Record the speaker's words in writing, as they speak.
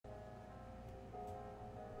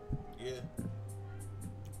Yeah.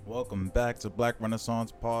 Welcome back to Black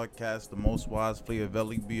Renaissance Podcast. The most wise flea of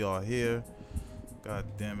LEB are here. God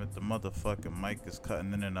damn it, the motherfucking mic is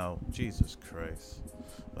cutting in and out. Jesus Christ.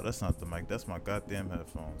 Oh, that's not the mic, that's my goddamn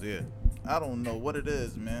headphones. Yeah. I don't know what it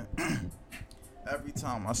is, man. Every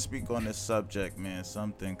time I speak on this subject, man,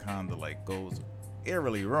 something kinda like goes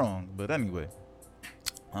eerily wrong. But anyway,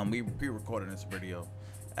 we pre-recorded this video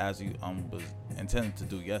as you was intended to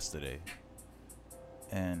do yesterday.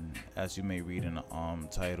 And as you may read in the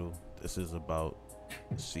title, this is about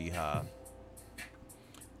Chii Wvtts.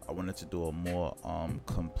 I wanted to do a more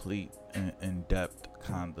complete and in-depth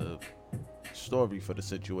kind of story for the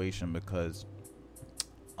situation because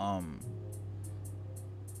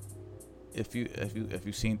if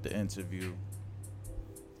you've seen the interview,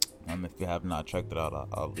 if you have not checked it out,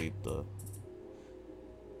 I'll leave the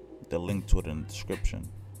link to it in the description.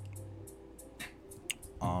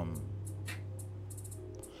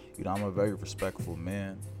 I'm a very respectful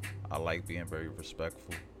man. I like being very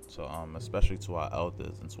respectful. So especially to our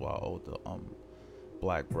elders and to our older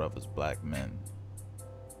black brothers, black men,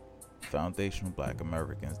 foundational black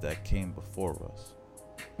Americans that came before us.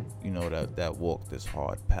 That walked this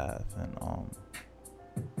hard path and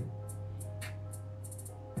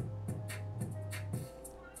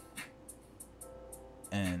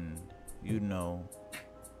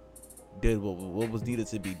did what was needed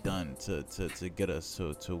to be done to get us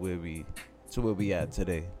to where we at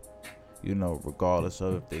today. Regardless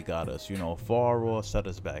of if they got us, far or set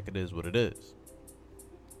us back, it is what it is.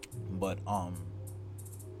 But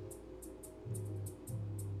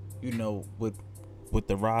with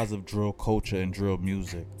the rise of drill culture and drill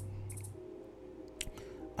music,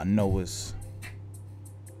 I know it's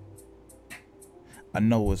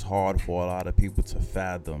hard for a lot of people to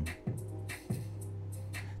fathom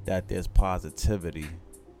that there's positivity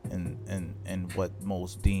in what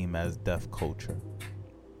most deem as death culture.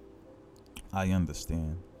 I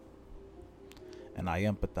understand. And I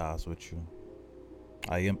empathize with you.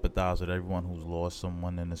 I empathize with everyone who's lost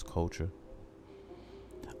someone in this culture.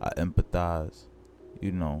 I empathize,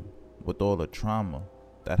 with all the trauma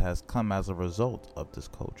that has come as a result of this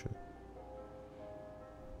culture.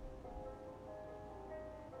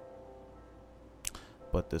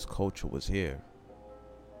 But this culture was here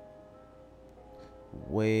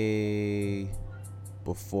way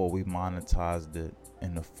before we monetized it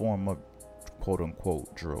in the form of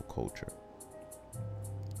quote-unquote drill culture.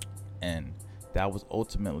 And that was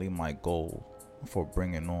ultimately my goal for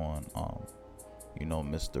bringing on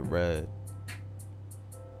Mr. Red,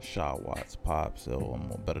 Chii Wvtts, Popz, or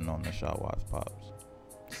better known as Chii Wvtts, Popz,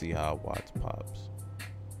 Chii Wvtts, Popz.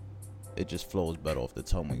 It just flows better off the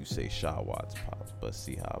tongue when you say Chii Wvtts, Popz, but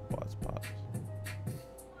Chii Wvtts, Popz.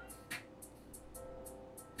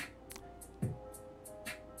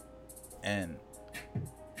 And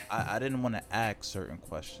I didn't want to ask certain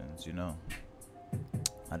questions,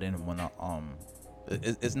 I didn't want to,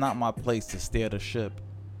 it's not my place to steer the ship.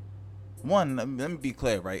 One, let me be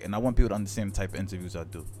clear, right? And I want people to understand the type of interviews I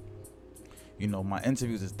do. My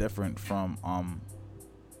interviews is different from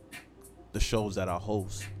the shows that I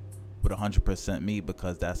host with 100% me,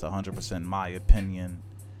 because that's 100% my opinion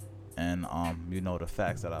and the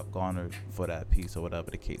facts that I've garnered for that piece or whatever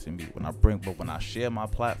the case may be. When I share my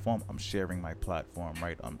platform, I'm sharing my platform,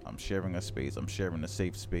 right? I'm sharing a space, I'm sharing a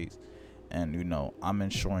safe space, and I'm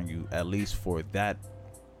ensuring you, at least for that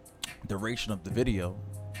duration of the video,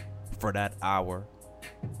 for that hour,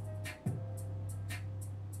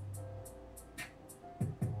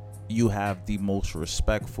 you have the most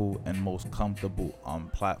respectful and most comfortable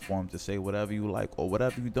platform to say whatever you like or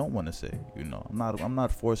whatever you don't want to say. I'm not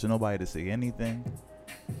forcing nobody to say anything.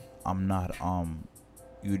 I'm not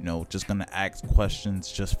just gonna ask questions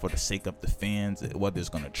just for the sake of the fans, whether it's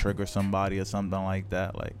gonna trigger somebody or something like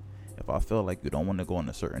that. Like, if I feel like you don't want to go in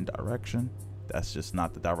a certain direction, that's just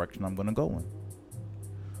not the direction I'm gonna go in.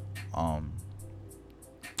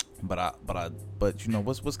 But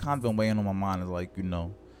what's kind of been weighing on my mind is like,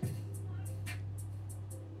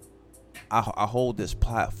 I hold this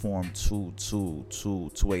platform to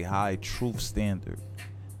a high truth standard,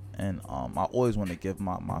 and I always want to give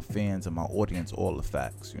my fans and my audience all the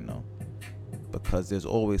facts, because there's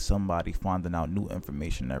always somebody finding out new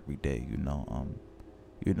information every day,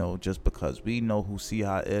 just because we know who Chii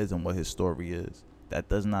Wvtts is and what his story is, that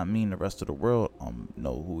does not mean the rest of the world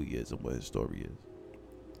know who he is and what his story is.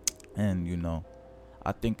 And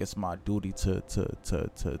I think it's my duty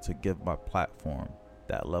to give my platform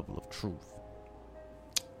that level of truth.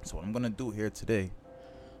 So what I'm gonna do here today,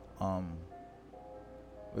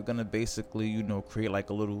 we're gonna basically, create like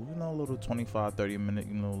a little, a little 25, 30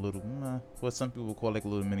 minute, little, what some people call like a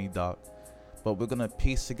little mini doc. But we're gonna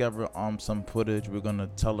piece together some footage. We're gonna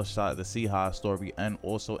tell the Chii story, and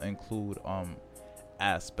also include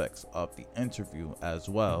aspects of the interview as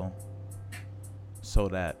well, so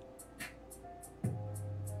that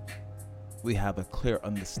we have a clear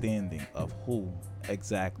understanding of who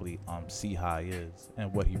exactly Chii is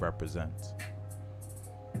and what he represents.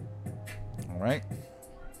 All right.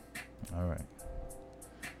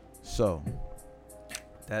 So,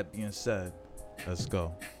 that being said, let's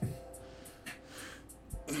go.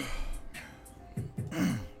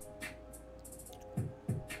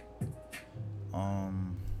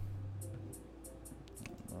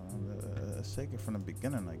 Let's take it from the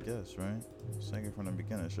beginning, I guess, right? Let's take it from the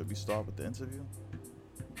beginning. Should we start with the interview?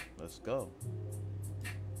 Let's go.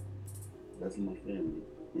 That's my family.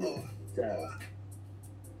 Oh, Child.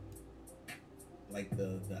 like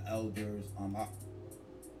the elders.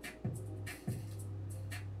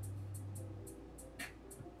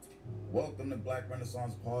 Welcome to Black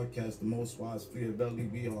Renaissance Podcast, the most wise free of belly.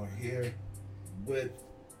 We are here with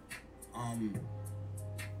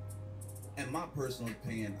in my personal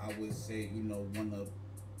opinion, I would say, one of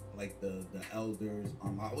like the elders.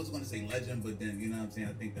 I was gonna say legend, but then what I'm saying,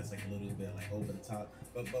 I think that's like a little bit like over the top.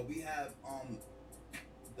 But we have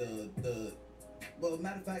well,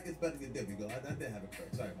 matter of fact, it's better than there we go. I did have it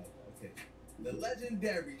correct. Sorry about that. Okay. The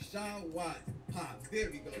legendary Chii Wvttts, Popz. There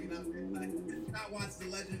we go. Like, Chii Wvttts is the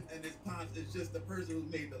legend, and his Popz is just the person who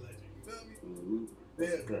made the legend. You feel me? Mm-hmm.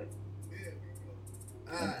 There we Okay.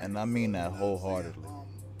 go. And I mean that wholeheartedly.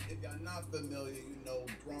 If y'all not familiar,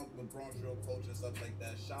 with Bronx drill culture and stuff like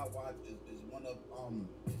that, Chii Wvttts is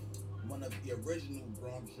one of the original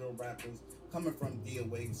Bronx drill rappers coming from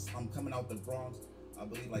DOA, coming out the Bronx. I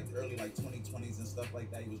believe like early 2020s and stuff like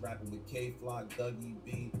that. He was rapping with K Flock, Dougie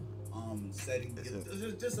B, Seti.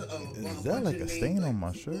 Just is that like a stain on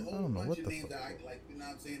my shirt? I don't know what the fuck. That like, you know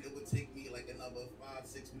what I'm saying? It would take me like another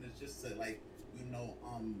 5-6 minutes just to like,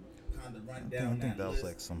 kind of run down. I think that was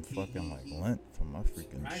like some fucking like lint from my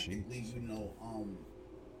freaking sheets. Practically,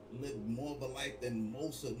 lived more of a life than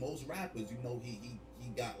most rappers. He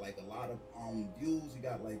got like a lot of views. He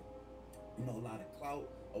got like a lot of clout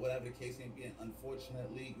or whatever the case may be. And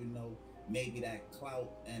unfortunately, maybe that clout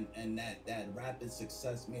and that rapid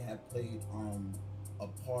success may have played a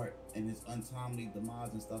part in his untimely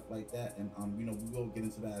demise and stuff like that. And we will get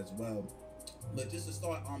into that as well. But just to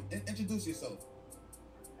start, introduce yourself.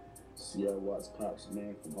 Chii Wvttts, Popz,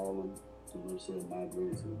 man, from Harlem.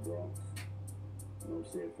 Migrated to the Bronx. From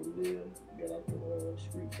there, got out the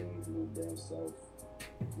street things, moved down south.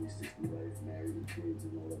 360 life, married and kids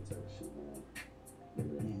and all that type of shit, man.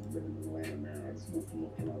 Living in Atlanta now. I just moved from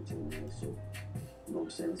North Carolina to Atlanta,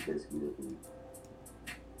 so that's basically it for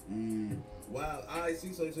me. Wow, I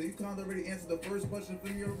see. So you kind of already answered the first question for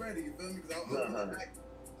me already. You feel me? Because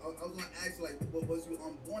I was gonna ask like, what was you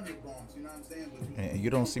born in the Bronx? You know what I'm saying? And you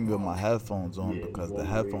don't see me with my headphones on because the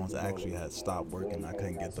headphones actually had stopped working. I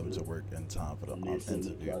couldn't get them to work in time for the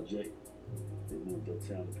interview. Project. They moved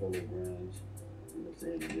uptown to Polo Grounds. And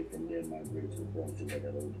then from there migrated to the Bronx and got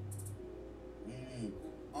that older.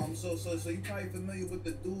 So you probably familiar with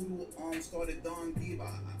the dude who started Don Diva.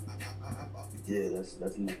 Yeah,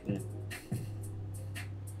 that's my thing.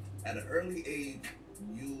 At an early age,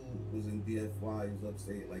 you was in DFY. You was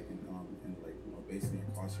upstate, like basically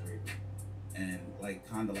incarcerated, and like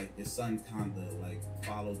kind of like your son kind of like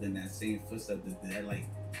followed in that same footsteps. That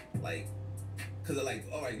like. Cause like,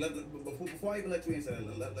 all right, before I even let you answer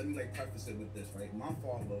that, let me like preface it with this, right? My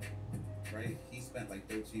father, right, he spent like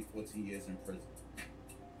 13, 14 years in prison.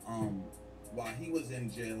 While he was in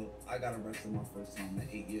jail, I got arrested my first time at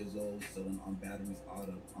 8 years old, selling batteries out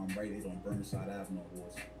of right there on Burnside Avenue,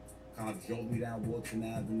 Wars. Cops drove me down Walton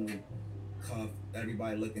Avenue, cuffed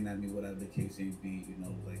everybody looking at me, whatever the case may be,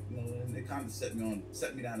 and it kind of set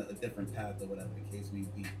me down a different path or whatever the case may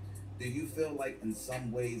be. Do you feel like in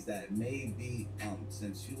some ways that maybe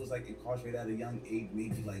since you was like incarcerated at a young age,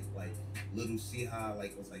 maybe like little Chii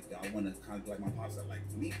like was like, yo, I want to kind of like my pops said, like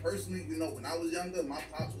me personally, when I was younger, my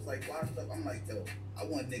pops was like washed up. I'm like, yo, I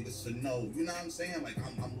want niggas to know, you know what I'm saying? Like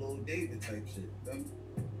I'm Lil David type shit. I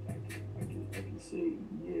can say,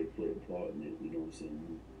 yeah, play a part in it. You know what I'm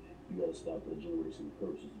saying? You gotta stop that generational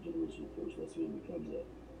curse. It's a generational curse. That's what it becomes at.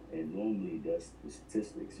 And normally that's the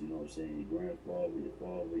statistics, you know what I'm saying? Your grandfather, your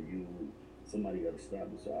father, you, somebody got to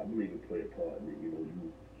stop it. So I believe it play a part in it. You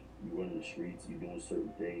run in the streets, you doing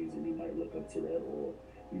certain things, and he might look up to that, or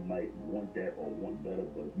he might want that or want better,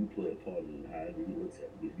 but you play a part in it. However he looks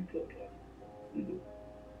at it, you play a part in it. You do.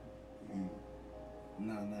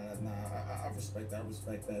 I respect that. I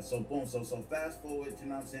respect that. So boom. So fast forward. You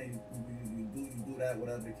know what I'm saying? You do that.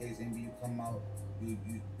 Whatever the case may be. You come out. You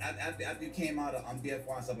after you came out of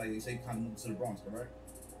BFY and stuff like that. You say you kind of moved to the Bronx, correct?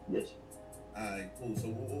 Yes. Alright, cool. So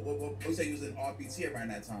what you say you was in RPT around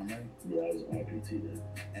that time, right? Yeah, I was in RPT then.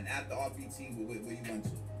 And after RPT, where you went to?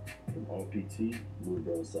 From RPT, moved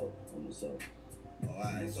down south, on the south. Oh,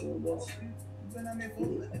 alright. So you've been down there for a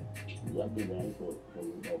minute. Yeah, I've been down here for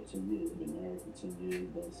about 10 years. I've been married for 10 years,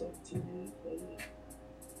 down south for 10 years.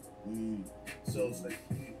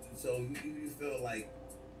 So you feel like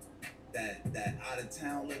that out of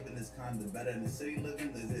town living is kind of better than the city living?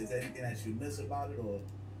 Is there anything that you miss about it, or?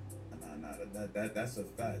 That's a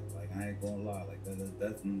fact. Like, I ain't gonna lie. Like, that is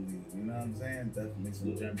definitely, you know what I'm saying? Definitely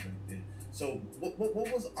some gems right there. So what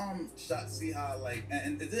was shot Seahawk like?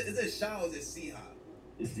 And is it shot or is it Seahawk?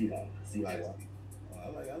 It's Seahawk. Seahawk. Oh, I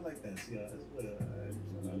like that Seahawk. That's good.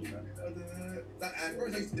 At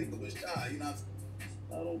first I used to think it was shot. You know what I'm saying?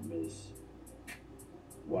 I don't miss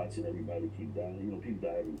watching everybody keep dying. You know, people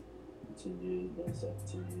die every 10 years, down south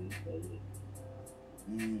for 10 years.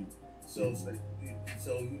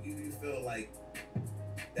 So you feel like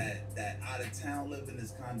that out of town living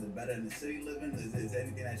is kind of better than the city living? Is there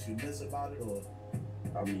anything that you miss about it, or?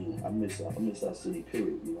 I mean, I miss our city,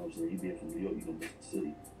 period. You know what I'm saying? You being from New York, you don't miss the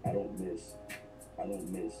city. I don't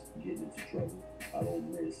miss getting into trouble. I don't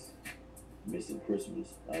miss missing Christmas.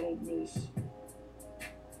 I don't miss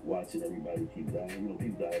watching everybody keep dying. You know,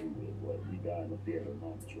 people die everywhere, but we die in the theater of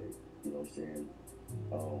non-betrayal. You know what I'm saying?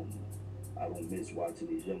 I don't miss watching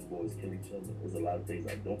these young boys kill each other. There's a lot of things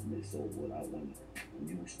I don't miss. So when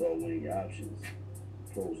you start weighing your options,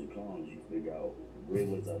 pros and cons, you figure out where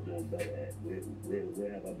was I doing better at?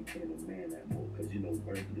 Where have I become a man at more? Because, you know,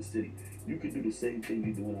 running through the city, you can do the same thing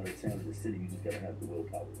you're doing out of town in the city. You just gotta have the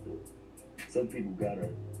willpower to do it. Some people gotta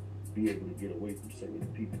be able to get away from certain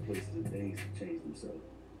people, places, and things to change themselves.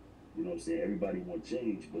 You know what I'm saying? Everybody want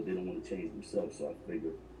change, but they don't want to change themselves. So I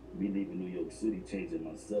figure me leaving New York City, changing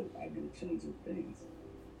myself, I get a change in things.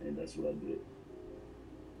 And that's what I did.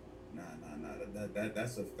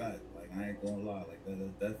 That's a fact. Like, I ain't gonna lie. Like, that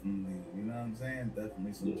is definitely, you know what I'm saying?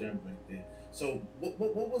 Definitely some gems right there. So what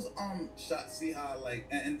was shot Seahawk like?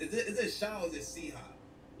 And is it shot or is it Seahawk?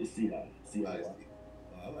 It's Seahawk. Seahawk.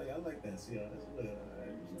 I like that Seahawk. That's good.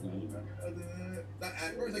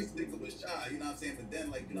 At first I used to think it was Chai, you know what I'm saying? But then,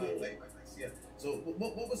 like, you know, like Seahawk. So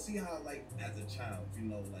what was Seahawk like as a child? You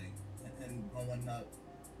know, like, and growing up.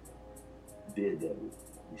 Daredevil.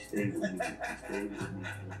 He stayed with me.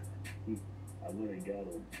 I went and got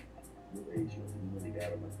him. What age was he? When he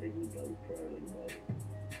got him, I think he was like probably about,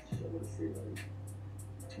 I want to say like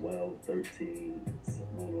 12, 13,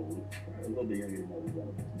 something on probably a little bit younger than what we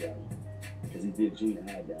got him. Because he did junior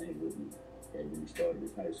high down here with me. And when he started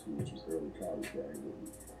his high school, which was early college down here with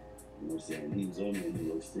me. You know what I'm saying? He was only in New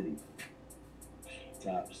York City,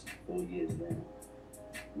 tops 4 years now.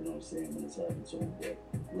 You know what I'm saying? When it's happened to him. But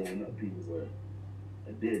growing up, he was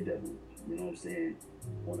a daredevil. You know what I'm saying?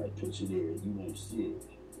 On that picture there, you won't see it,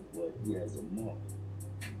 but he has a mark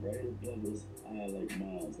right above his eye like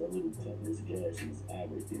mine's. That little cut in his gash in his eye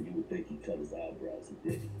right there. You would think he cut his eyebrows. He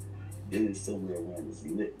didn't. Then it's somewhere around his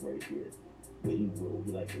lip right here, where he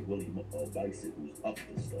like a Willie bicycles up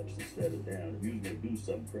the steps instead of down. If you was gonna do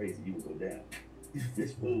something crazy, you would go down.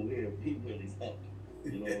 This fool here, he willie's up.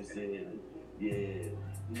 You know what I'm saying? And yeah,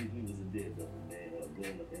 he was a daredevil, man.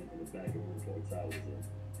 Going up in the back of Woodford Towers, and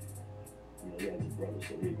you know, he has a brother,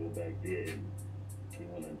 so he'll go back there and he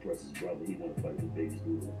want to impress his brother. He want to fight the biggest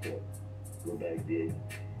dude in the court. Go back there,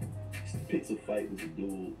 picks a fight with the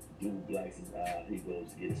dude blacks his eye. He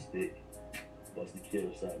goes to get a stick, busts the kid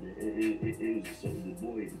upside there. It was just so the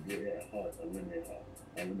boy had heart, unlimited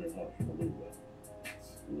heart from a little guy.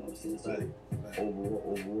 You know what I'm saying? So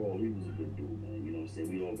overall, he was a good dude, man. You know what I'm saying?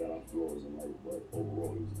 We all got our flaws in life, but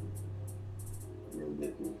overall, he was a real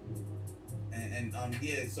good dude. And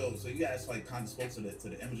yeah, so you guys like kind of spoke to the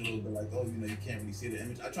image a little bit, like, oh, you know, you can't really see the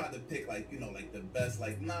image. I tried to pick like, you know, like the best,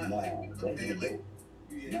 like to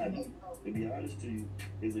be honest to you,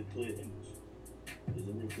 it's a clear image. It's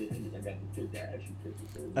a real clear image. I got the picture,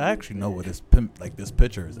 I actually know where this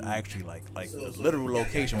picture is actually like the literal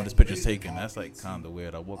location where this picture's taken. That's like kind of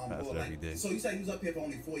weird. I walk past it every day. So you said he was up here for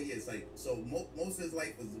only 4 years, like, so most of his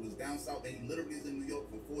life was down south, and he literally is in New York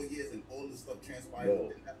for 4 years, and all this stuff transpired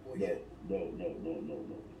within that 4 years. No.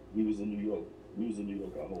 We was in New York. We was in New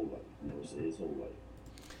York our whole life. You know what I'm saying? His whole life.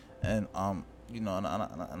 And you know, and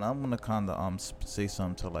I'm gonna kind of say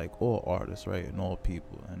something to like all artists, right, and all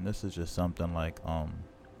people. And this is just something like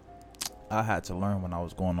I had to learn when I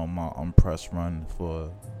was going on my press run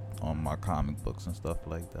for my comic books and stuff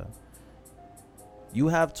like that. You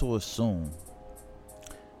have to assume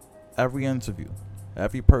every interview,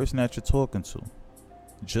 every person that you're talking to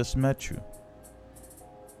just met you.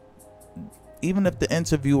 Even if the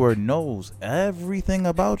interviewer knows everything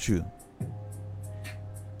about you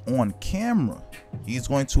on camera, he's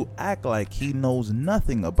going to act like he knows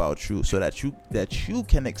nothing about you so that you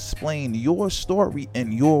can explain your story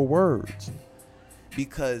in your words.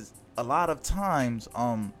 Because a lot of times,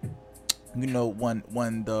 when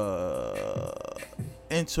the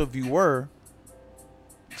interviewer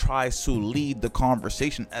tries to lead the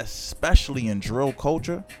conversation, especially in drill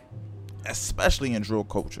culture,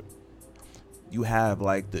 you have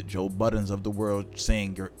like the Joe Buttons of the world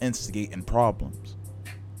saying you're instigating problems.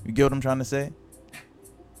 You get what I'm trying to say?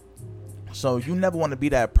 So you never want to be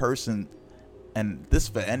that person, and this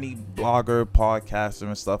for any blogger, podcaster,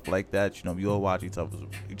 and stuff like that. We all watch each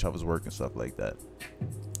other's work and stuff like that.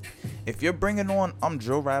 If you're bringing on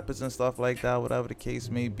drill rappers and stuff like that, whatever the case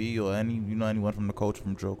may be, or anyone from the culture,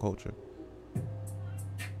 from drill culture,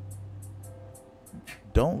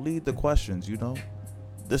 don't lead the questions.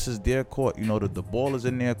 This is their court. The ball is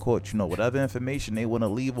in their court. Whatever information they want to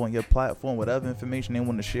leave on your platform, whatever information they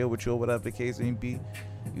want to share with you, or whatever the case may be,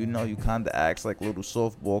 you kind of ask like little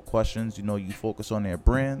softball questions. You focus on their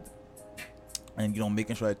brand, and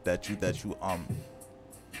making sure that you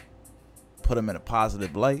put them in a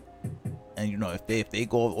positive light. And if they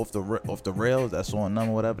go off the rails, that's on them,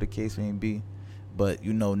 or whatever the case may be. But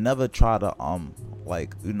never try to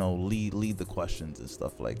lead the questions and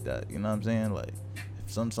stuff like that. You know what I'm saying? Like,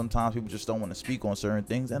 sometimes people just don't want to speak on certain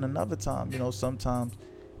things, and another time, sometimes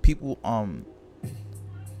people want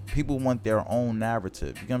their own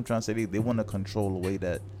narrative. You know what I'm trying to say? They want to control the way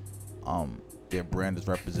that their brand is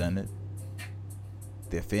represented,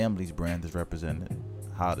 their family's brand is represented,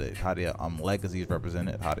 how their legacy is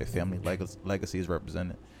represented, how their family legacy is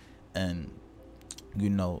represented. And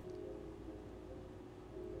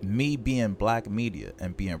me being black media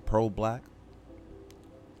and being pro-black,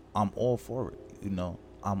 I'm all for it.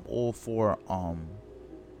 I'm all for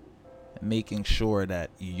making sure that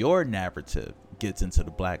your narrative gets into the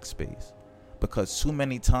black space, because too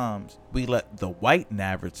many times we let the white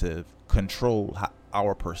narrative control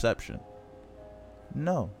our perception.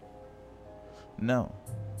 No,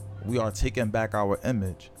 we are taking back our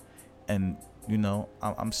image. And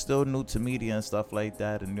I'm still new to media and stuff like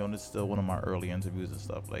that, and this is still one of my early interviews and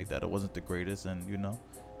stuff like that. It wasn't the greatest, and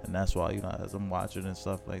and that's why as I'm watching and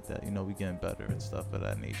stuff like that, we getting better and stuff of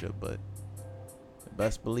that nature. But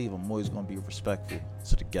best believe I'm always gonna be respectful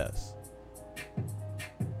to the guests,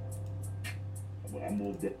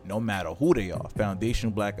 no matter who they are,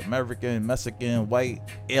 foundational Black American, Mexican, white,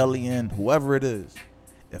 alien, whoever it is.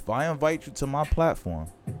 If I invite you to my platform,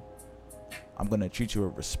 I'm gonna treat you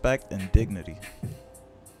with respect and dignity.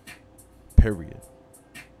 Period.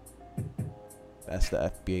 That's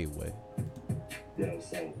the FBA way. Down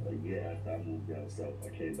south, after I moved down south, I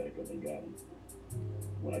came back up and got him.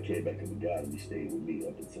 When I came back up and got him, he stayed with me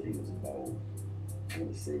up until he was about, I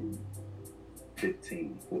want to say,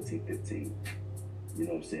 15. You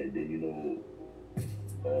know what I'm saying? Then,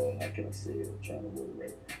 how can I say it? I'm trying to word it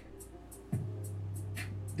right.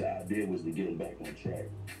 The idea was to get him back on track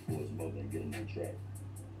for his mother and get him on track.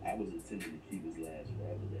 I was intending to keep his last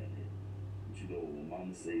forever down here. But when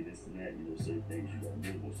mama say this and that, certain things you gotta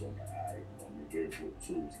move on. So I'm like, alright, I'm gonna get it for the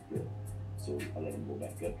tools. So I let him go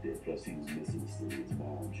back up there. Plus he was missing his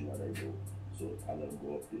mom, how they go. So I let him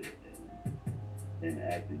go up there, and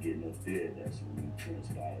after getting up there, that's when we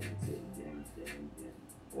transpired into the gang thing and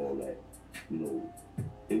all that.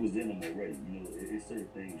 It was in him already. It's certain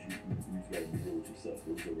things you gotta be real with yourself.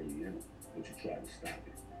 It was already in him, but you try to stop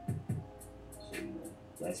it. So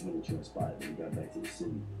that's when it transpired. When he got back to the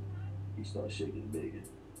city, he started shaking and baking.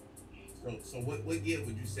 So what year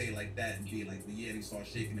would you say like that and be like the year he started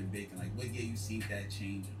shaking and baking? Like what year you seen that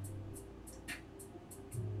changing?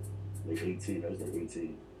 Like 18. That was like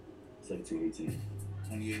 18. 17, 18.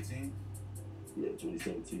 2018? Yeah,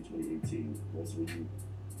 2017, 2018. That's when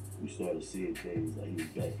you started seeing things like he was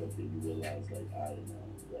back up there. You realize like, I don't know,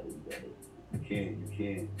 you gotta. You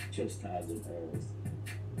can't chastise him as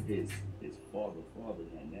his father.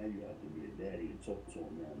 Now you have to be a daddy and talk to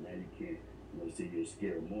him now. Now you can't, say you're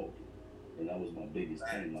scared him off. And that was my biggest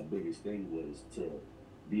thing. My biggest thing was to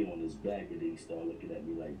be on his back, and then he started looking at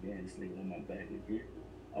me like, man, this nigga on my back again.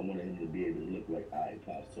 I wanted him to be able to look like, all right,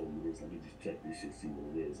 Popz told me this. Let me just check this shit, see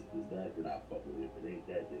what it is. If it's that, then I fuck with it. If it ain't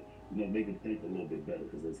that, then make him think a little bit better.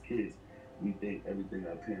 Because as kids, we think everything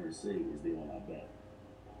our parents say is they on our back.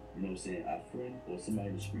 You know what I'm saying? Our friend or somebody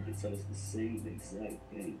in the street can tell us the same exact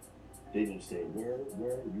thing, They gonna say, word,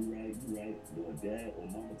 you right. When dad or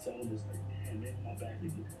mama tell them, it's like, damn, man, my back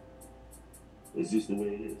again. It's just the way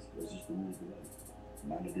it is. That's just the rules of life.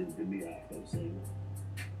 Mama didn't give me I felt the same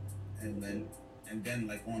way. And then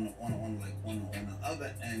like on the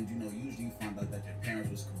other end, you know, usually you find out that your parents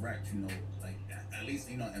was correct, you know, like at least,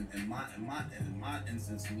 you know, in my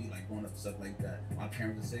instance, me like growing up stuff like that, my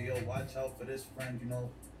parents would say, yo, watch out for this friend, you know,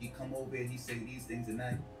 he come over here, he say these things and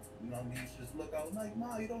that, you know what I mean, you should just look out like,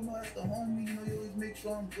 Ma, you don't know that's the homie, you know, you always make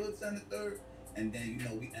sure I'm good, and the third, and then, you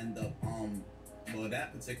know, we end up well,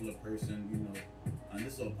 that particular person, you know, and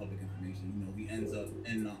this is all public information, you know, he ends up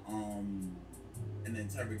in the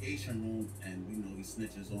interrogation room, and you know, he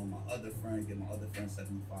snitches on my other friend, give my other friend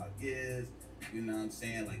 75 years, you know what I'm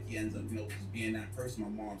saying, like he ends up, you know, just being that person my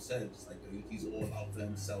mom said, just like he's all out for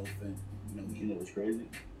himself, and you know, you know what's crazy?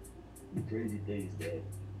 The crazy thing is that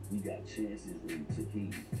we got chances and we took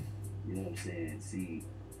heed, you know what I'm saying? See,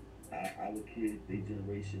 our kids, their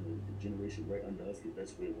generation, the generation right under us, because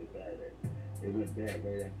that's where it went bad at. It went bad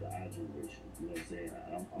right after our generation. You know what I'm saying?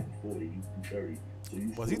 I'm 40, you 30. So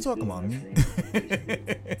you was he talking about me?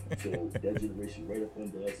 So that generation right up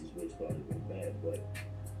under us is where it started going bad. But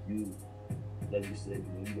you, like you said,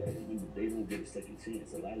 you know, you gotta remember they don't get a second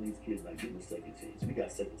chance. A lot of these kids not getting a second chance. We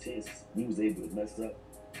got second chances. We was able to mess up,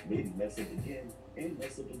 maybe mess up again, and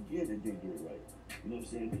mess up again and then get it right. You know what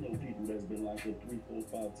I'm saying? We know people that's been locked up 3, 4,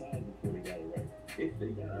 5 times before they got it right. If they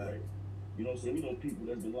got it right. You know what I'm saying? We know people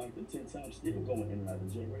that's been locked up 10 times still going in and out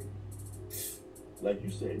of jail right now. Like you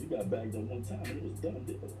said, you got bagged up one time and it was done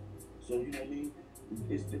deal. So you know what I mean?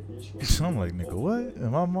 It's different. So I'm like, nigga, what?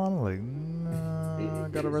 And my mom like, nah, I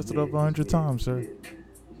got arrested up 100 times, sir. It's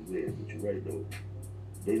weird, but you're right though.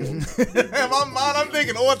 They don't. In my mind, I'm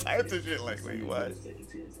thinking all types of shit. Like, wait, what?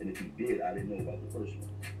 And if he did, I didn't know about the first one.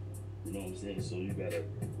 You know what I'm saying? So you gotta.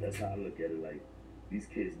 That's how I look at it. Like these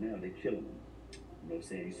kids now, they killing them. You know what I'm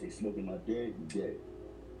saying? You say smoking my dad, you dead.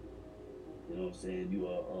 You know what I'm saying?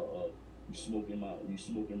 You smoking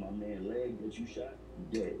my man leg that you shot,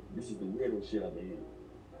 you dead. This is the weirdo shit I've been hearing.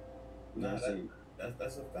 You know what I'm saying?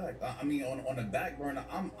 That's a fact. I mean, on the back burner,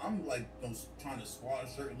 I'm like, you know, trying to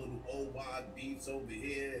squash certain little old wild beefs over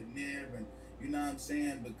here and there, and you know what I'm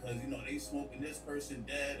saying, because you know they smoking this person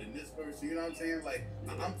dead and this person, you know what I'm saying, like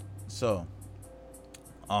I'm. So,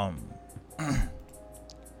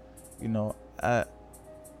 you know,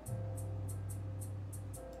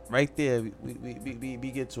 right there,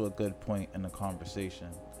 we get to a good point in the conversation,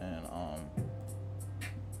 and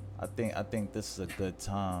I think this is a good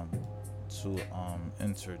time to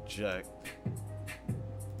interject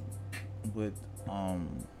with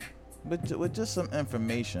just some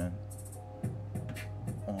information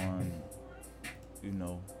on, you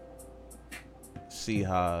know, see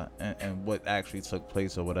how and what actually took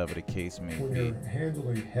place or whatever the case may when be. you're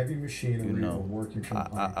handling heavy machinery, you know, or working from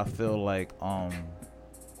I feel like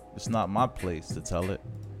it's not my place to tell it,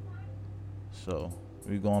 so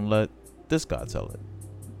we're gonna let this guy tell it.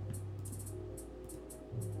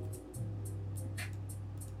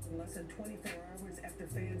 Less than 24 hours after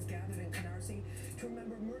fans gathered in Canarsie to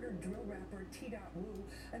remember murdered drill rapper Chii Wvtts,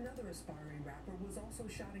 another aspiring rapper, was also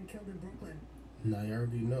shot and killed in Brooklyn. Now you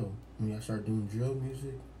already know, when y'all start doing drill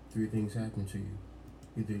music, 3 things happen to you.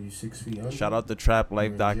 Either you're 6 feet under. Shout out to Trap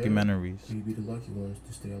Life documentaries. Or you be the lucky ones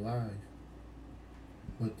to stay alive.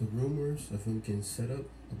 But the rumors of him getting set up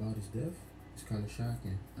about his death is kind of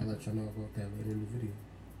shocking. I'll let y'all know about that later in the video.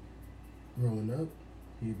 Growing up,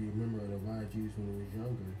 he'd be a member of the YGs when he was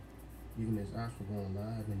younger. Even his ops were going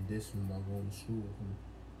live and dissing him about going to school with him.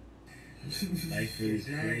 Life really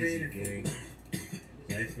crazy, gang.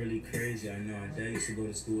 Life really crazy. I know. My dad used to go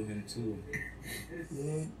to school with him too.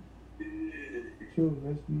 Yeah. True,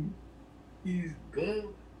 that's me. He's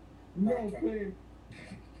good. No, man.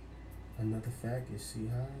 Another fact is, see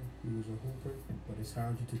how he was a hooper, but it's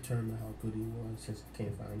hard to determine how good he was since he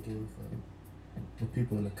can't find game for him. With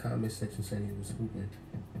people in the comment section saying he was hooping.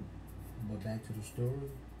 But back to the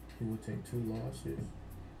story, he would take 2 losses.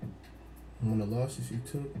 One of the losses he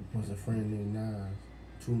took was a friend named Nas.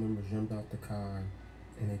 2 members jumped out the car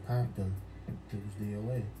and they popped him. He was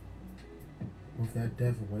DOA. With that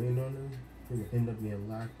death weighing on him, he would end up getting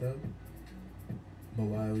locked up. But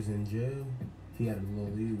while he was in jail, he had a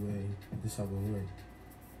little leeway. This how it went.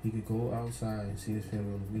 He could go outside and see his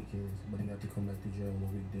family on the weekends, but he had to come back to jail on the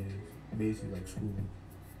weekdays. Basically like school.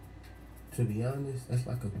 To be honest, that's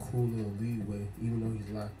like a cool little leeway. Even though he's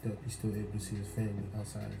locked up, he's still able to see his family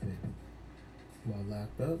outside of it. While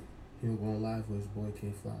locked up, he'll go on live with his boy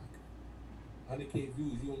K Flock. 100K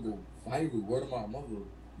views, you gonna go viral. Word of my mother.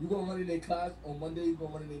 You gonna run in their class on Monday, you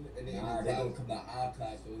gonna run in their Nah, they gonna come to our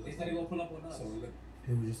class. So they said they gonna pull up on us. So look,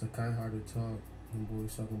 It was just a kind-hearted talk. And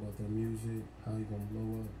boys talking about their music, how he gonna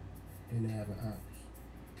blow up, and they having ops.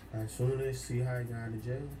 As soon as Chii got out of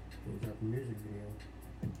jail, they dropped a music video.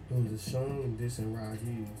 It was a song dissing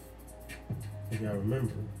Wvtts. If y'all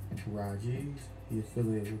remember, Wvtts, he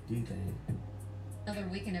affiliated with D-Thing. Another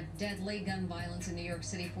weekend of deadly gun violence in New York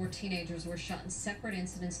City. 4 teenagers were shot in separate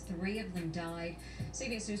incidents. 3 of them died.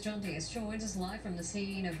 CBS News' John Diaz joins us live from the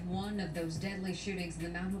scene of one of those deadly shootings in the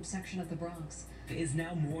Mount Hope section of the Bronx. Is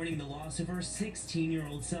now mourning the loss of her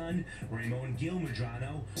 16-year-old son, Raymond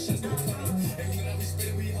Gilmadrano.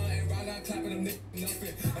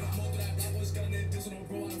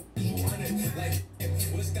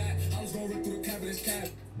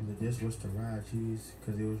 This was to Wvtts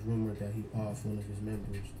because it was rumored that he off one of his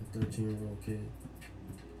members, the 13-year-old kid.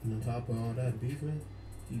 And on top of all that beefing,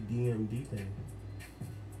 he DM'd D-Thing.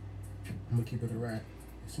 I'm gonna keep it a rap.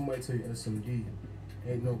 If somebody tell you SMD,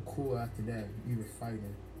 ain't no cool after that. You were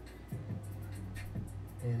fighting.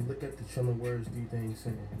 And look at the chilling words D-Thing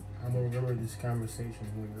saying. I'm gonna remember this conversation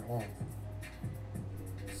when you're off.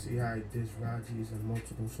 See how he dissed Wvtts in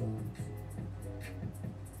multiple songs.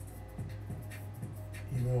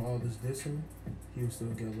 Even with all this dissing, he would still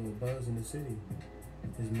get a little buzz in the city.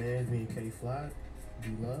 His mans being K-Flock,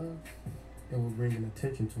 D-Love, it was bringing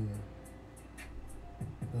attention to him.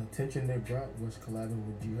 The attention they brought was collabing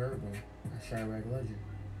with G Herbo, a Chirac legend.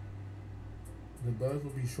 The buzz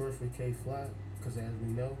would be short for K-Flock, because as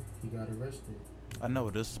we know, he got arrested. I know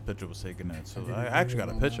this picture was taken at, so I actually got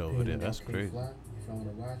a picture over there. That's crazy. If I want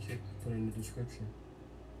to watch it, I put it in the description.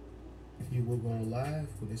 He will go live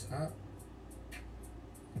with his op.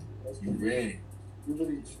 You ran. You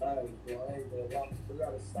really tried, bro. I ain't gonna lie. You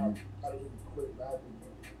gotta stop. Gotta really quit rapping, bro.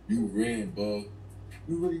 You ran, bro.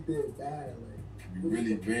 You really did bad, like. You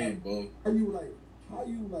really ran, bro. How you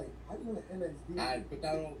in NXD? Alright, put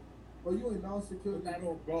that on. Bro, you in non-security. Put that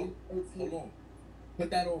on, bro. Hold on. Put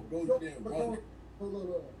that on, bro. You didn't run.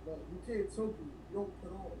 Look. You can't choke me. You don't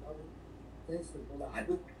put on. I mean, gangster, bro. Like,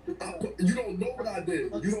 You don't know what I did.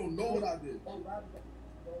 You don't know what I did.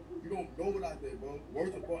 You don't know what I did, bro.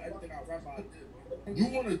 Words upon everything I rap, I did, bro. You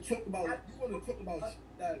wanna talk about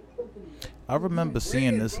that? I remember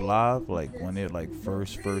seeing this live, like when it like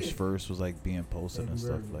first was like being posted and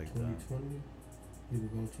stuff like that. 2020, he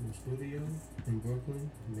would go to a studio in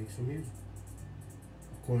Brooklyn and make some music.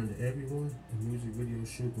 According to everyone, the music video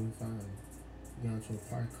shoot went fine. He got into a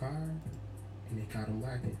parked car and they caught him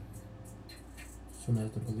lacking. Soon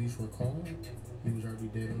as the police were called, he was already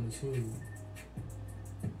dead on the scene.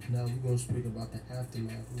 Now we're gonna speak about the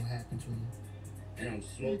aftermath of what happened to him. And I'm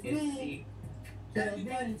smoking shit.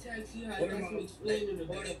 Everybody text you how you got to explain to the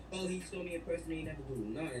police told me in person he never do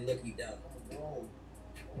nothing. Look, he died. bro.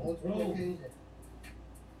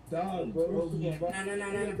 Dog, bro. No.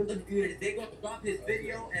 Look good. They gonna drop his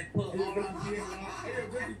video and put all our video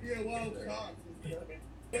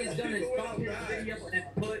It's done is drop his video and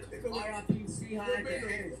put RIP Chii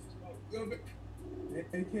Wvtts. They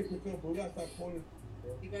can't pick up, bro. We gotta stop calling.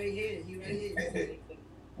 He right here.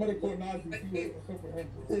 What a call Nazi, see what's up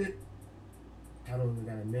with him. I don't even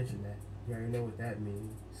gotta mention that. You already know what that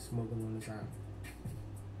means. Smoking on his eye.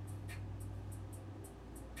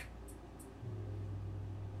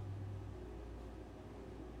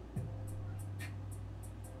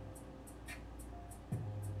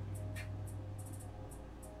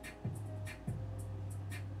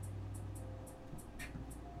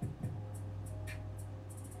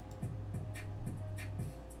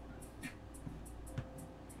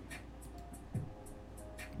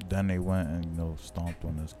 Then they went and stomped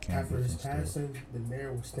on his campus. After his and stuff. passing, the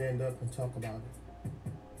mayor would stand up and talk about it.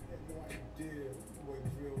 I had no idea what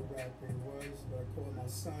drill rapping was, but I called my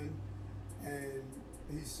son and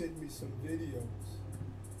he sent me some videos,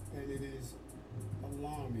 and it is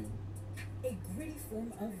alarming. A gritty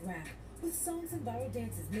form of rap with songs and viral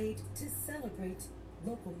dances made to celebrate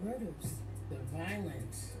local murders. The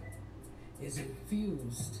violence is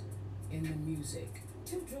infused in the music.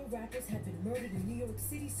 2 drill rappers have been murdered in New York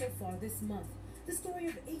City so far this month. The story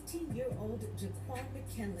of 18-year-old Jaquan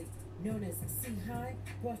McKinley, known as Chii Wvtts,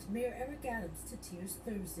 brought Mayor Eric Adams to tears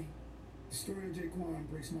Thursday. The story of Jaquan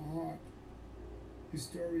breaks my heart. His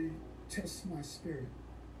story tests my spirit.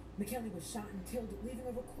 McKinley was shot and killed leaving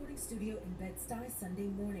a recording studio in Bed-Stuy Sunday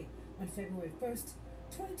morning. On February 1st,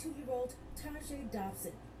 22-year-old Tajay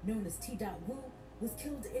Dobson, known as T. Wu, was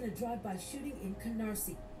killed in a drive-by shooting in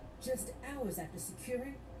Canarsie, just hours after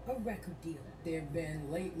securing a record deal. There have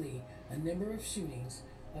been lately a number of shootings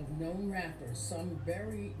of known rappers, some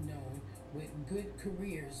very known with good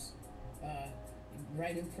careers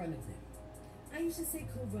right in front of them. Aisha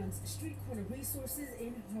Sekou runs Street Corner Resources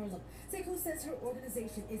in Harlem. Sekou says her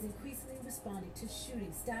organization is increasingly responding to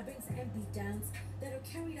shootings, stabbings, and beatdowns that are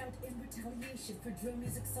carried out in retaliation for drill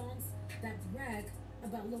music songs that brag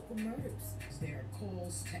about local murders. There are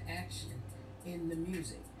calls to action in the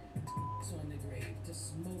music. On the grave, to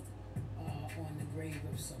smoke on the grave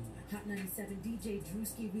of someone. Hot 97 DJ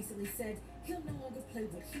Drewski recently said he'll no longer play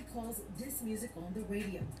what he calls diss music on the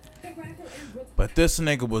radio. The rapper and Brooklyn. But this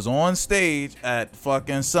nigga was on stage at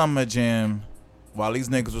fucking Summer Jam while these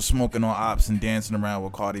niggas were smoking on ops and dancing around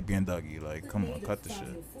with Cardi B and Dougie. Like, come on, cut the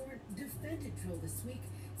shit. Defended drill this week,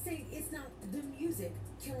 saying it's not the music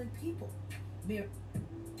killing people.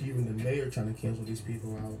 Even the mayor trying to cancel these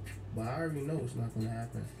people out, but I already know it's not going to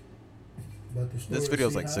happen. But the story This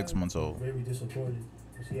video's like 6 months old. Very disappointed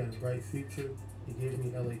because he had a bright future. It gave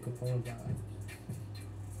me LA Capone vibes.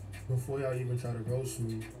 Before y'all even try to roast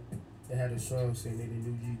me, they had a song saying they the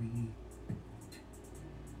new GBE.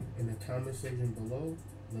 In the comment section below,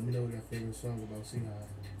 let me know your favorite song about C High.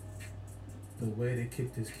 The way they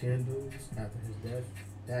kicked his candles after his death,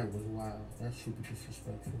 that was wild. That's super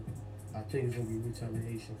disrespectful. I think it's gonna be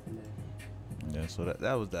retaliation for that. Yeah, so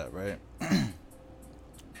that was that, right?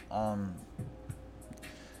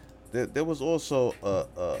 There was also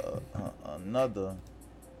another,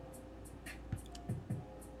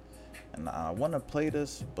 and I want to play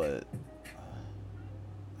this, but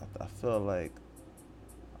I feel like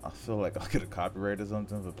I'll get a copyright or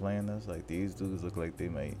something for playing this. Like, these dudes look like they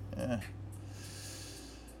may.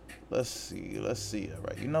 Let's see. All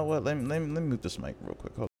right, you know what? Let me mute this mic real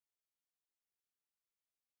quick. Hold on.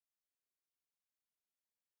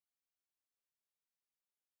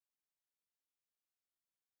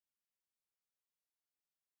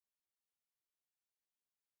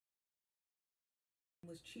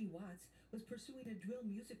 Chii Wvttts was pursuing a drill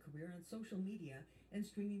music career on social media and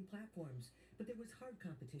streaming platforms, but there was hard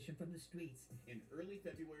competition from the streets. In early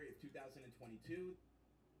February of 2022, yeah,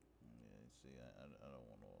 see, I don't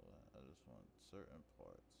want all that. I just want certain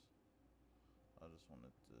parts. I just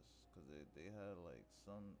wanted this because they had like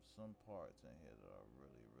some parts in here that I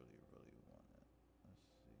really wanted. Let's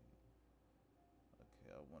see.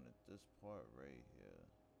 Okay, I wanted this part right here.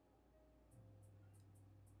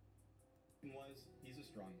 he's a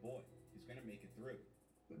strong boy. He's gonna make it through.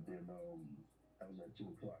 But then I was at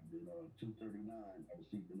 2 o'clock. Then 2:39, I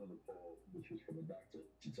received another call, which was from a doctor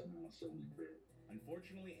to tell me my son was dead.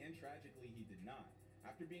 Unfortunately and tragically, he did not.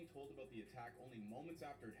 After being told about the attack only moments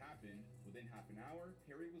after it happened, within half an hour,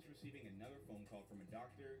 Perry was receiving another phone call from a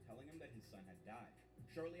doctor telling him that his son had died.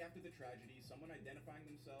 Shortly after the tragedy, someone identifying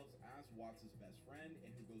themselves as Watts' best friend and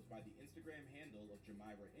who goes by the Instagram handle of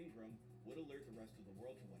Jamira Ingram would alert the rest of the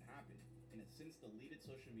world to what happened, in a since-deleted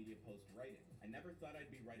social media post writing, "I never thought I'd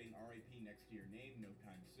be writing RIP next to your name no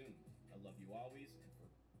time soon. I love you always."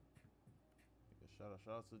 And for shout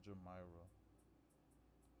out to Jamira.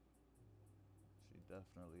 She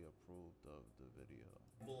definitely approved of the video.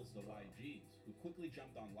 Bulls the YGs, who quickly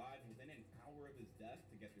jumped on live within an hour of his death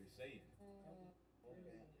to get their say in.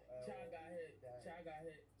 Chai got hit.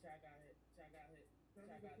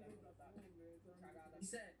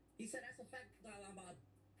 He said that's a fact.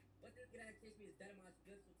 What the nigga that chased me is Demise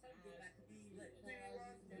good, so tell him to go back to being lit.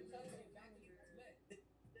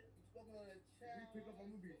 Spoken on that chat. We pick up,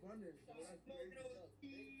 I'm gonna be running. So that's crazy.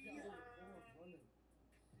 He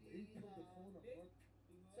picked up the phone, I'm running.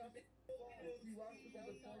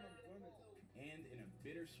 And in a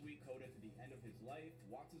bittersweet coda to the end of his life,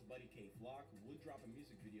 Watts' buddy K Flock would drop a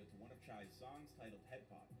music video to one of Chai's songs titled Head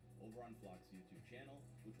Pop over on Flock's YouTube channel,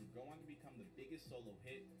 which would go on to become the biggest solo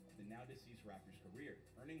hit of the now deceased rapper's career,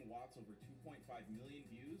 earning Watts over 2.5 million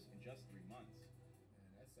views in just 3 months.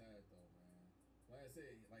 Man, that's sad though, man. Like I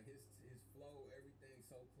said, like his flow, everything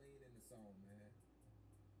so clean in the song, man.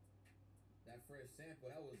 That fresh sample,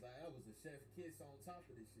 that was a Chef Kiss on top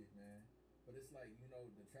of this shit, man. But it's like, you know,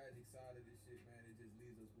 the tragic side of this shit, man, it just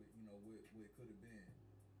leaves us with, you know, what it could have been.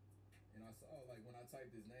 And I saw, like, when I typed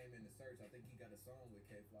his name in the search, I think he got a song with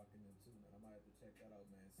K Flock in them too, man. I might have to check that out,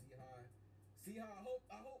 man. See how I hope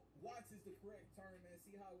Watts is the correct term, man.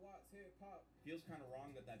 See how Watts Head Pop. Feels kind of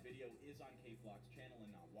wrong that video is on K Flock's channel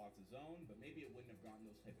and not Watts' own, but maybe it wouldn't have gotten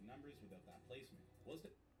those type of numbers without that placement.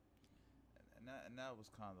 And that was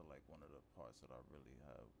kind of like one of the parts that I really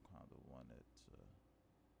have kind of wanted to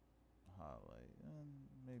highlight, and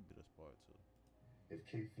maybe this part too. If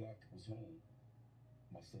K Flock was home,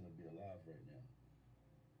 my son would be alive right now.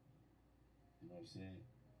 You know what I'm saying?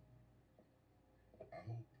 I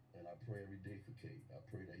hope and I pray every day for K. I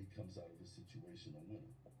pray that he comes out of this situation a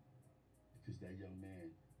winner, because that young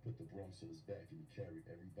man put the Bronx on his back and he carried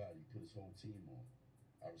everybody, put his whole team on.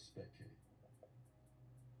 I respect K.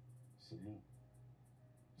 salute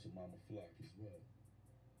to Mama Flock as well.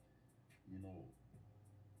 You know,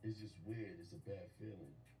 it's just weird. It's a bad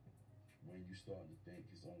feeling when you starting to think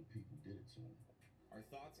his own people did it to him. Our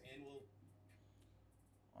thoughts and will.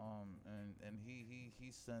 And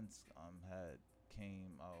he since had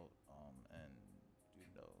came out and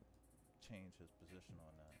changed his position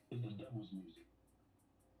on that. It's the devil's music.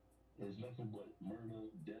 There's nothing but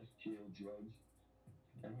murder, death, kill, drugs,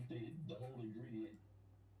 everything, the whole ingredient.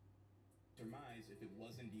 Demise if it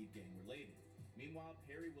was indeed gang related. Meanwhile,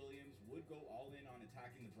 Perry Williams would go all in on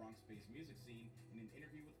attacking the Bronx-based music scene in an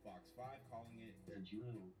interview with Fox 5, calling it that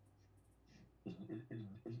drill is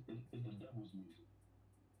the devil's music.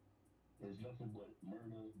 There's nothing but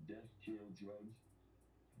murder, death, kill, drugs,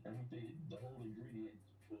 everything, the whole ingredient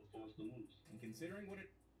for us to lose. And considering what it.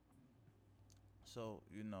 So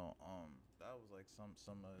that was like some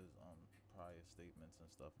of his prior statements and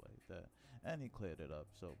stuff like that, and he cleared it up.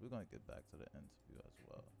 So we're gonna get back to the interview as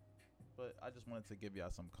well. But I just wanted to give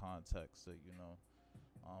y'all some context so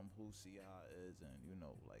who Chii is and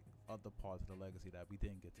like other parts of the legacy that we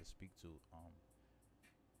didn't get to speak to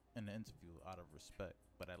in the interview out of respect.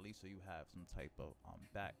 But at least so you have some type of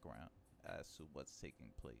background as to what's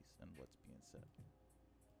taking place and what's being said.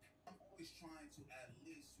 I'm always trying to at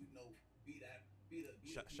least be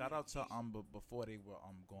Shout out to before they were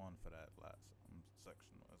going for that last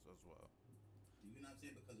section as well. You know what I'm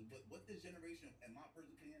saying? Because what this generation, in my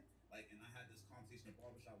personal opinion, and I had this conversation in the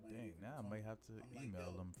barbershop. Dang, now I might have to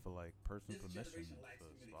email them for personal permission lacks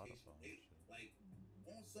for communication. Spotify.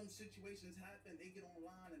 On some situations happen, they get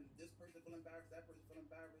online and this person feel embarrassed, that person feel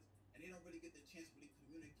embarrassed, and they don't really get the chance to really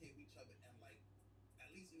communicate with each other. And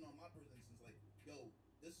at least in my personal instance, yo,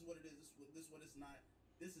 this is what it is. This is what it's not.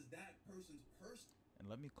 This is that person's person. And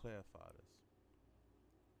let me clarify this,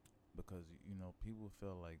 because people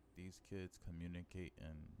feel like these kids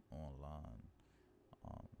communicating online,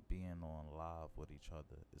 being on live with each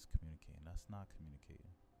other is communicating. That's not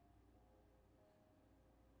communicating.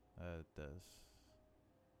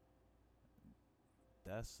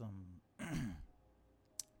 That's some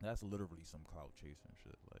that's literally some clout chasing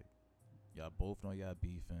shit. Like, y'all both know y'all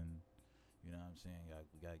beefing. You know what I'm saying?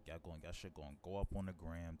 Y'all shit going go up on the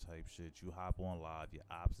gram type shit. You hop on live, your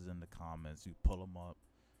ops is in the comments, you pull them up.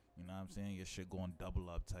 You know what I'm saying? Your shit going double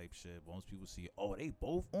up type shit. Most people see, oh, they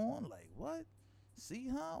both on? Like, what? See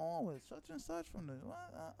how on with such and such from the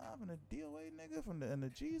having a DOA nigga from the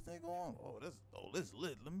G's nigga on? Oh, this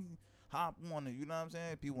lit. Let me hop on it. You know what I'm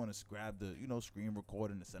saying? People want to grab the screen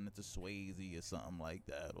recording and send it to Swayze or something like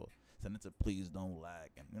that, or send it to Please Don't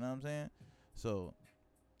Lack, and you know what I'm saying? So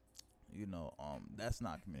that's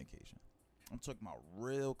not communication. I'm talking about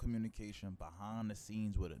real communication behind the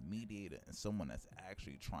scenes with a mediator and someone that's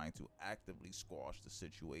actually trying to actively squash the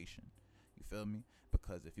situation. You feel me?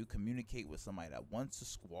 Because if you communicate with somebody that wants to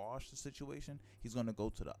squash the situation, he's gonna go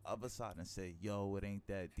to the other side and say, yo, it ain't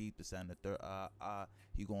that deep, this and the third.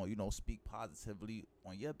 He gonna speak positively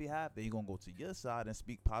on your behalf. Then he gonna go to your side and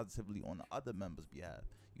speak positively on the other member's behalf.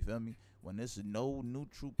 You feel me? When there's no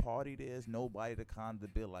neutral party, there's nobody to kind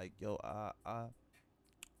of be like, yo,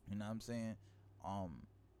 you know what I'm saying?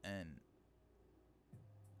 And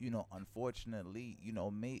unfortunately,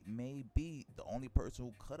 maybe the only person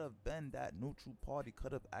who could have been that neutral party,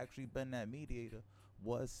 could have actually been that mediator,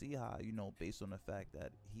 was Chii, based on the fact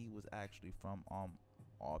that he was actually from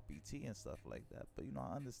RBT and stuff like that. But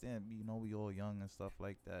I understand, we all young and stuff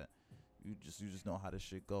like that. You just know how this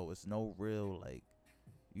shit go. It's no real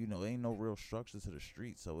ain't no real structure to the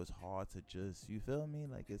street, so it's hard to just, you feel me?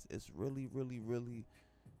 Like it's really, really, really,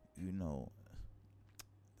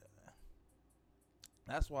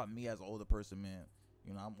 that's why me as an older person, man,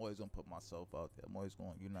 I'm always gonna put myself out there. I'm always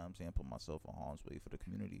going, put myself in harm's way for the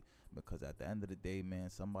community, because at the end of the day, man,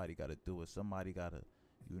 somebody gotta do it. Somebody gotta,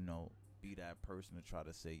 be that person to try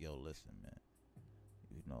to say, yo, listen, man,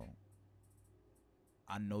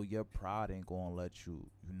 I know your pride ain't gonna let you,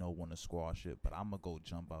 want to squash it, but I'm gonna go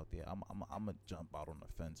jump out there. I'm gonna jump out on the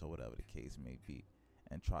fence or whatever the case may be,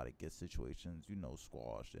 and try to get situations,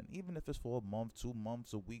 squashed. And even if it's for a month, 2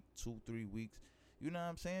 months, a week, 2-3 weeks, you know what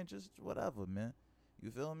I'm saying? Just whatever, man.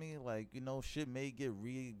 You feel me? Like, shit may get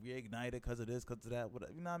reignited because of this, because of that,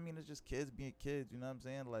 whatever. You know what I mean? It's just kids being kids, you know what I'm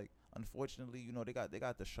saying? Like, unfortunately, they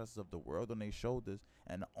got the stresses of the world on their shoulders,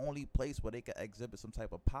 and the only place where they can exhibit some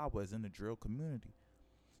type of power is in the drill community.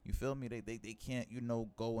 You feel me? They can't,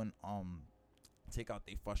 go and take out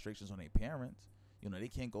their frustrations on their parents. They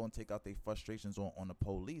can't go and take out their frustrations on the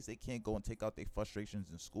police. They can't go and take out their frustrations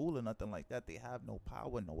in school or nothing like that. They have no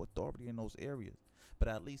power, no authority in those areas. But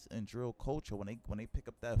at least in drill culture, when they pick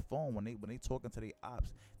up that phone, when they talking to their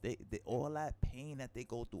ops, they all that pain that they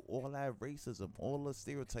go through, all that racism, all the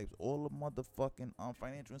stereotypes, all the motherfucking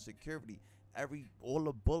financial insecurity, all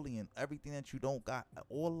the bullying, everything that you don't got,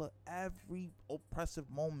 every oppressive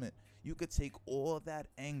moment, you could take all that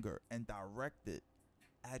anger and direct it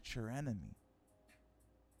at your enemy.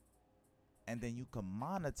 And then you can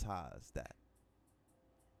monetize that.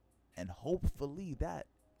 And hopefully that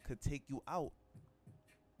could take you out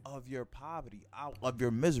of your poverty, out of your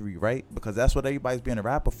misery, right? Because that's what everybody's being a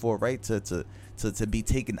rapper for, right? To be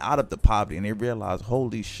taken out of the poverty. And they realize,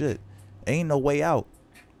 holy shit, ain't no way out.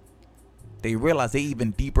 They realize they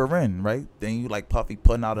even deeper in, right? Then you like Puffy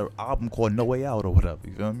putting out an album called No Way Out or whatever,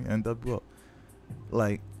 you feel me? NWO.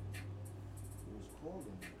 Like,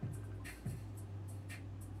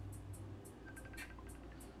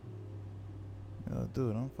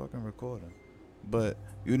 dude, I'm fucking recording. But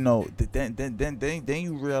you know, then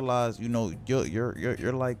you realize, you know,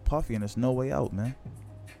 you're like Puffy, and there's no way out, man.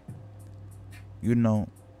 You know,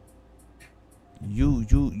 you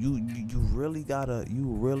really gotta, you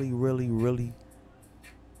really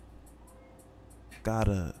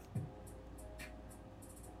gotta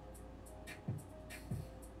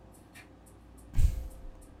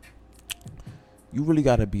you really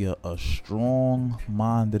gotta be a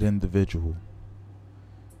strong-minded individual.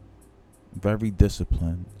 Very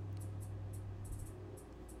disciplined.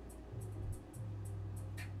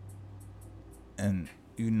 And,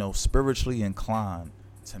 you know, spiritually inclined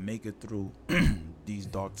to make it through these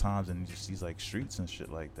dark times and just these like streets and shit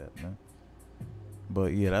like that, man.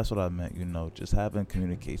 But yeah, that's what I meant, you know, just having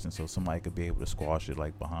communication so somebody could be able to squash it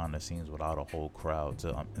like behind the scenes without a whole crowd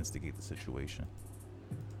to instigate the situation.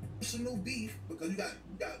 It's a new beef because you got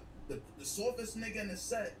the softest nigga in the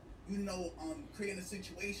set, you know, creating a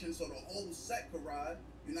situation so the whole set could ride.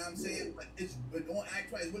 You know what I'm saying? But don't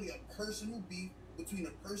act right. It's really a personal beef between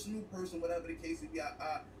a personal person, whatever the case may be.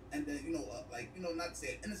 And then, you know, like, you know, not to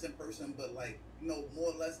say an innocent person, but like, you know,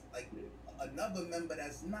 more or less like another member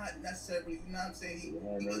that's not necessarily, you know what I'm saying? He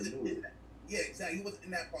wasn't in that. Yeah, exactly. He wasn't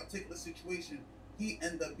in that particular situation. He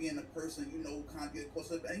ended up being a person, you know, who kind of get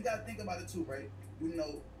close up. And you got to think about it too, right? You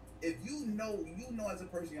know, if you know as a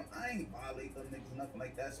person, you know, I ain't violate them niggas or nothing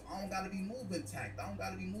like that, so I don't gotta be moving tact. I don't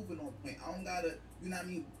gotta be moving on point. I don't gotta, you know what I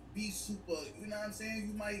mean, be super, you know what I'm saying?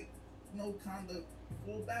 You might, you know, kind of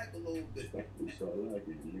fall back a little bit.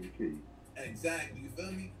 Exactly, you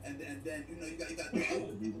feel me? And then you know, you got the other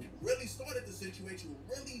people who really started the situation, who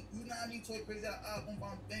really, you know what I mean, talk crazy out, boom,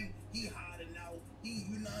 boom, thing. He hiding out. He,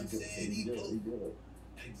 you know what I'm saying? He good.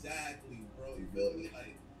 Exactly, bro. You feel me?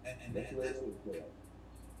 Like, and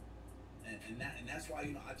that's why,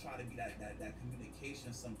 you know, I try to be that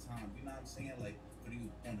communication sometimes, you know what I'm saying? Like, for you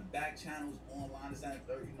on the back channels, online, this and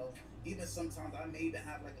third, you know, even sometimes I may even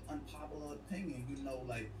have like an unpopular opinion, you know,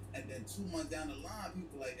 like, and then 2 months down the line,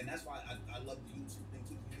 people like, and that's why I love the YouTube thing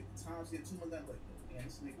too, you get the times here, 2 months down, like, man,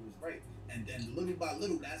 this nigga was right. And then little by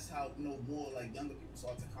little, that's how, you know, more like younger people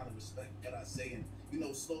start to kind of respect what I say, and, you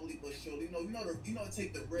know, slowly but surely, you know,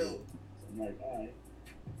 take the real. I'm like, all right.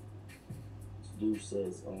 This dude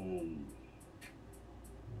says,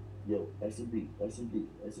 yo, S&D. I said,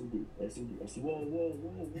 whoa, man, what's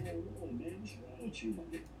wrong with you,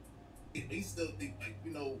 man? They still think, like,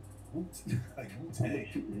 you know, like Wu-Tang.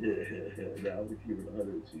 Yeah, I'm keeping it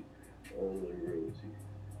 100 with you. All the way real with you.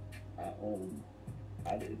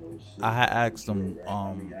 I didn't know shit. I had asked him,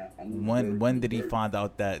 when did he find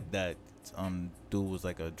out that dude was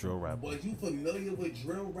like a drill rapper? Was you familiar with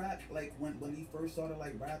drill rap, like when he first started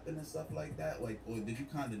like rapping and stuff like that? Like, or did you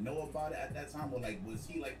kind of know about it at that time, or like was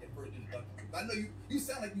he like the first introduction? I know you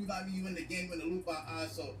sound like you know what I mean, you in the game in the loop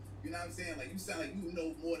so you know what I'm saying, like you sound like you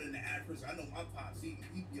know more than the average person. I know my pops, he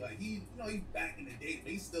be like, he, you know, he's back in the day,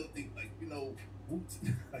 but he still think like, you know,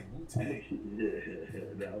 like Wu-Tang.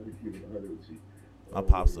 Yeah, I'll be keeping 100 with you. My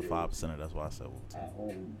pops the 5%, that's why I said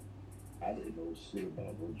Wu-Tang. I didn't know shit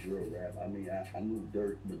about no drill rap. I mean, I knew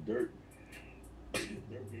Dirt, but Dirt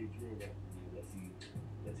gave drill rap.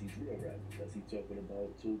 That's he drill rap. That's he talking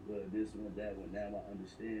about this one, that one. Now I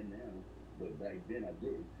understand now, but back then I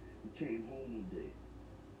didn't. He came home one day.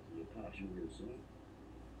 Your pops, you heard a song?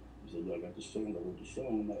 He said, yo, I got the song. I wrote the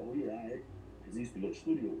song. I'm like, oh yeah, all right. Cause he used to go to the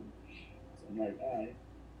studio with me. So I'm like, all right.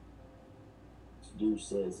 This dude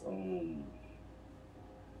says,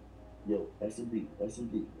 yo, S&D. I said,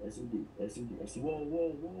 whoa, man,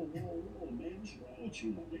 what's wrong with you,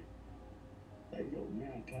 my nigga? Like, yo,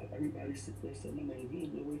 man, everybody sit there, said, my nigga, you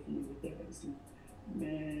get away from me with that. I said,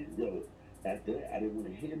 man, yo, after that, I didn't want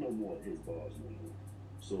to hear no more of his bars no more.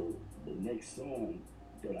 So the next song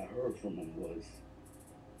that I heard from him was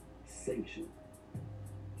Sanction.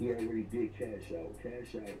 he already did Cash Out.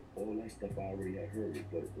 Cash Out, all that stuff I already had heard.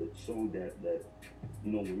 But the song that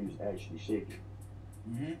you know, when he was actually shaking,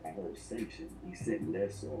 I heard Sanction. He sent me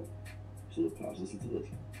that song. So the Popz, listen to this.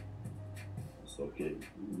 It's okay.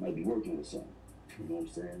 You might be working with something. You know what I'm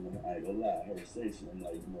saying? I ain't gonna lie. I heard Sanction. I'm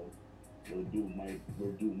like, you know, little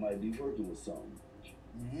dude might be working with something.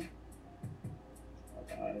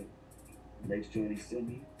 Alright. Next joint he sent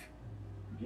me,